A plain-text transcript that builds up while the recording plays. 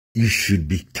you should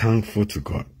be thankful to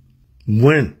God.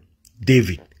 When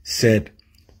David said,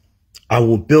 I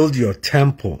will build your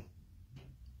temple,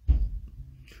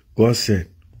 God said,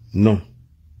 no,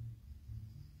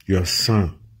 your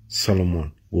son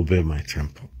Solomon will build my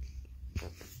temple.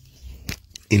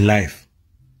 In life,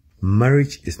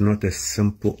 marriage is not a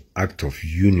simple act of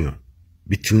union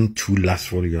between two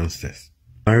lustful youngsters.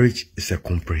 Marriage is a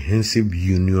comprehensive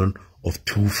union of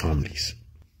two families.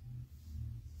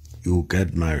 You will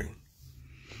get married.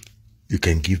 You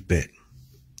can give birth.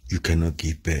 You cannot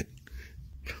give birth.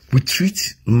 We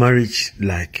treat marriage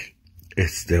like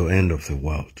it's the end of the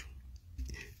world.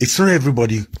 It's not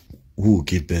everybody who will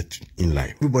give birth in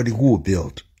life. Everybody who will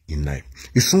build in life.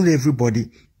 It's not everybody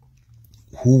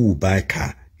who will buy a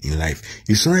car in life.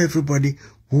 It's not everybody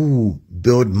who will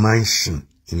build mansion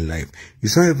in life.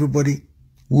 It's not everybody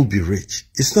who will be rich.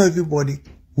 It's not everybody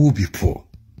who will be poor.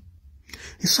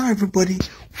 It's not everybody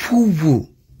who will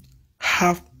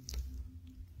have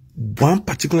one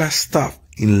particular stuff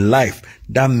in life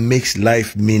that makes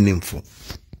life meaningful.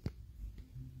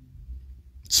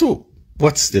 So,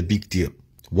 what's the big deal?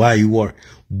 Why are you worried?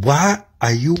 Why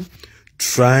are you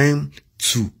trying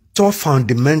to draw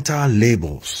fundamental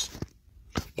labels?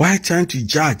 Why are you trying to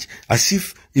judge as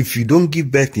if you don't give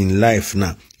birth in life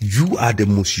now, you are the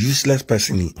most useless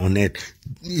person on earth?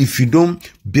 If you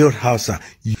don't build house,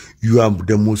 you are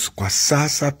the most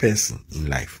kwasasa person in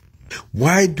life.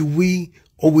 Why do we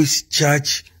always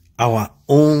judge our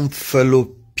own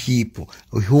fellow people,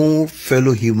 our own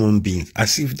fellow human beings,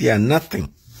 as if they are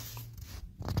nothing?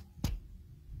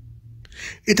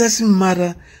 It doesn't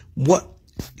matter what,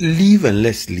 live and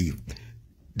let's live.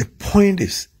 The point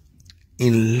is,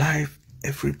 in life,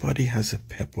 everybody has a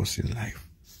purpose in life.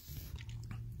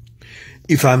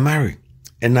 If I marry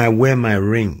and I wear my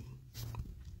ring,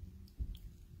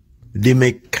 there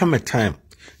may come a time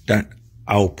that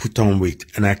I'll put on weight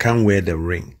and I can't wear the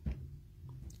ring.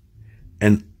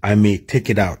 And I may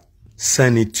take it out,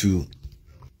 send it to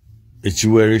a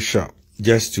jewelry shop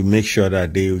just to make sure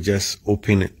that they will just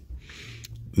open it,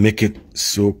 make it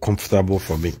so comfortable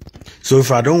for me. So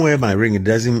if I don't wear my ring,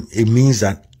 it means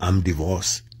that I'm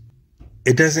divorced.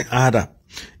 It doesn't add up.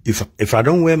 If I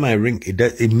don't wear my ring,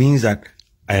 it means that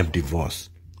I am divorced.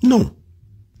 No.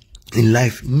 In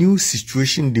life, new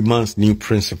situation demands new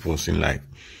principles in life.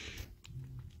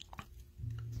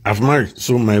 I've married,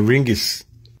 so my ring is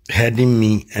heading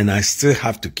me and I still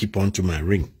have to keep on to my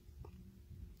ring.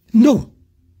 No.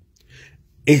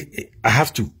 I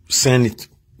have to send it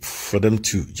for them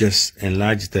to just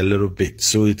enlarge it a little bit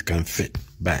so it can fit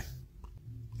back.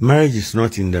 Marriage is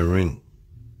not in the ring.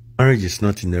 Marriage is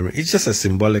not in the ring. It's just a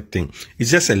symbolic thing.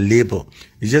 It's just a label.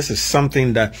 It's just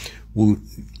something that will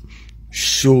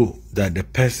show that the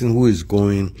person who is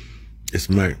going is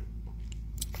married.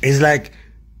 It's like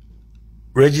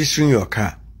registering your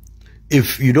car.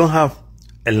 If you don't have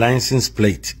a license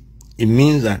plate, it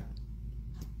means that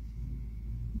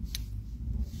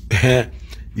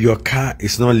your car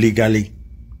is not legally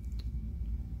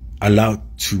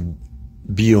allowed to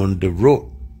be on the road.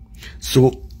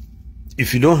 So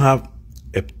if you don't have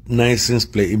a license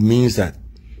plate, it means that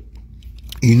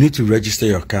you need to register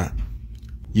your car.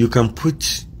 You can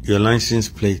put your license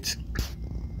plate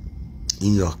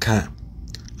in your car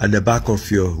at the back of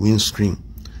your windscreen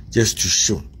just to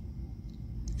show.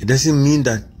 It doesn't mean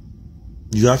that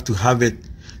you have to have it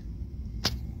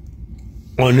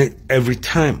on it every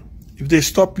time. If they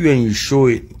stop you and you show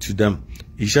it to them,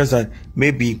 it's just that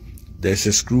maybe there's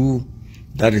a screw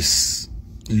that is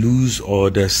loose or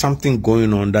there's something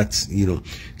going on that's,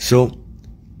 so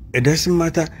it doesn't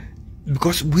matter,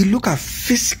 because we look at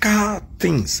physical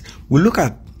things. We look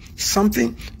at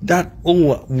something that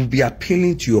will be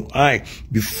appealing to your eye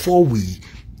before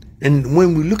and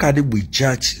when we look at it, we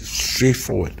judge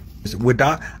straightforward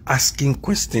without asking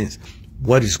questions.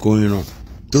 What is going on?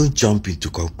 Don't jump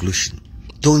into conclusion.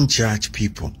 Don't judge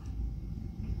people.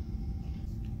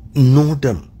 Know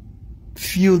them.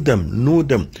 Feel them. Know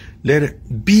them. Let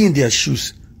it be in their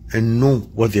shoes and know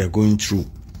what they are going through.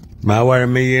 Mawara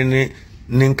meyene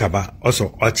ninkaba also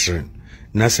ochrin.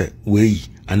 Nase wei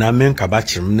anamen kaba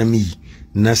chim na mi.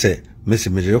 Nase mese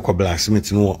meje ko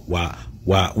blasmith no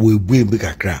wa we bu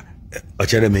kakra.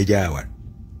 Ochere meja awar.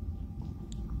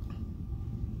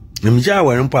 Meja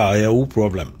awar mpa ya wo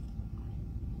problem.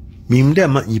 Mimde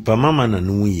ma ipa mama na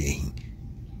no ye.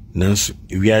 Nanso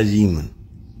wiazi mun.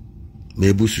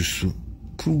 Mebu susu.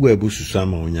 Kuwe bu susu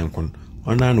ama onyankon.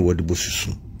 Ona na wode bu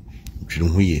susu. Twiri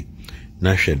hu ye.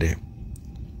 Na hwede.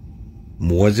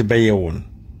 Mo wazi baye won.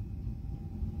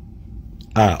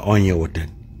 Onye woten.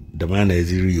 The man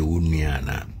eziri ye wonu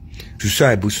ana. Susu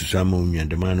ai bu susu ama onyan,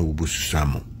 the man wo bu susu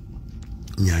ama.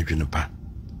 nya adwene pa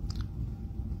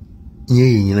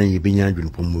nye nyina ye benya adwene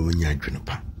pa mo nya adwene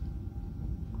pa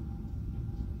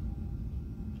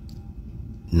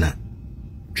na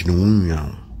dwene wunua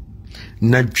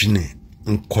na dwene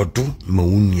nkodo ma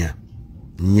wunua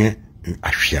nye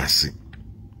ahwiase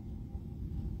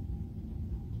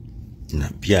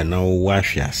na bia na wo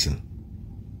ahwiase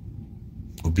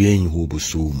obi enyi ho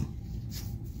bosom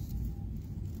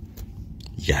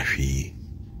yahwe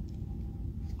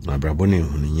na brabone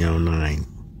hunu nyaw nine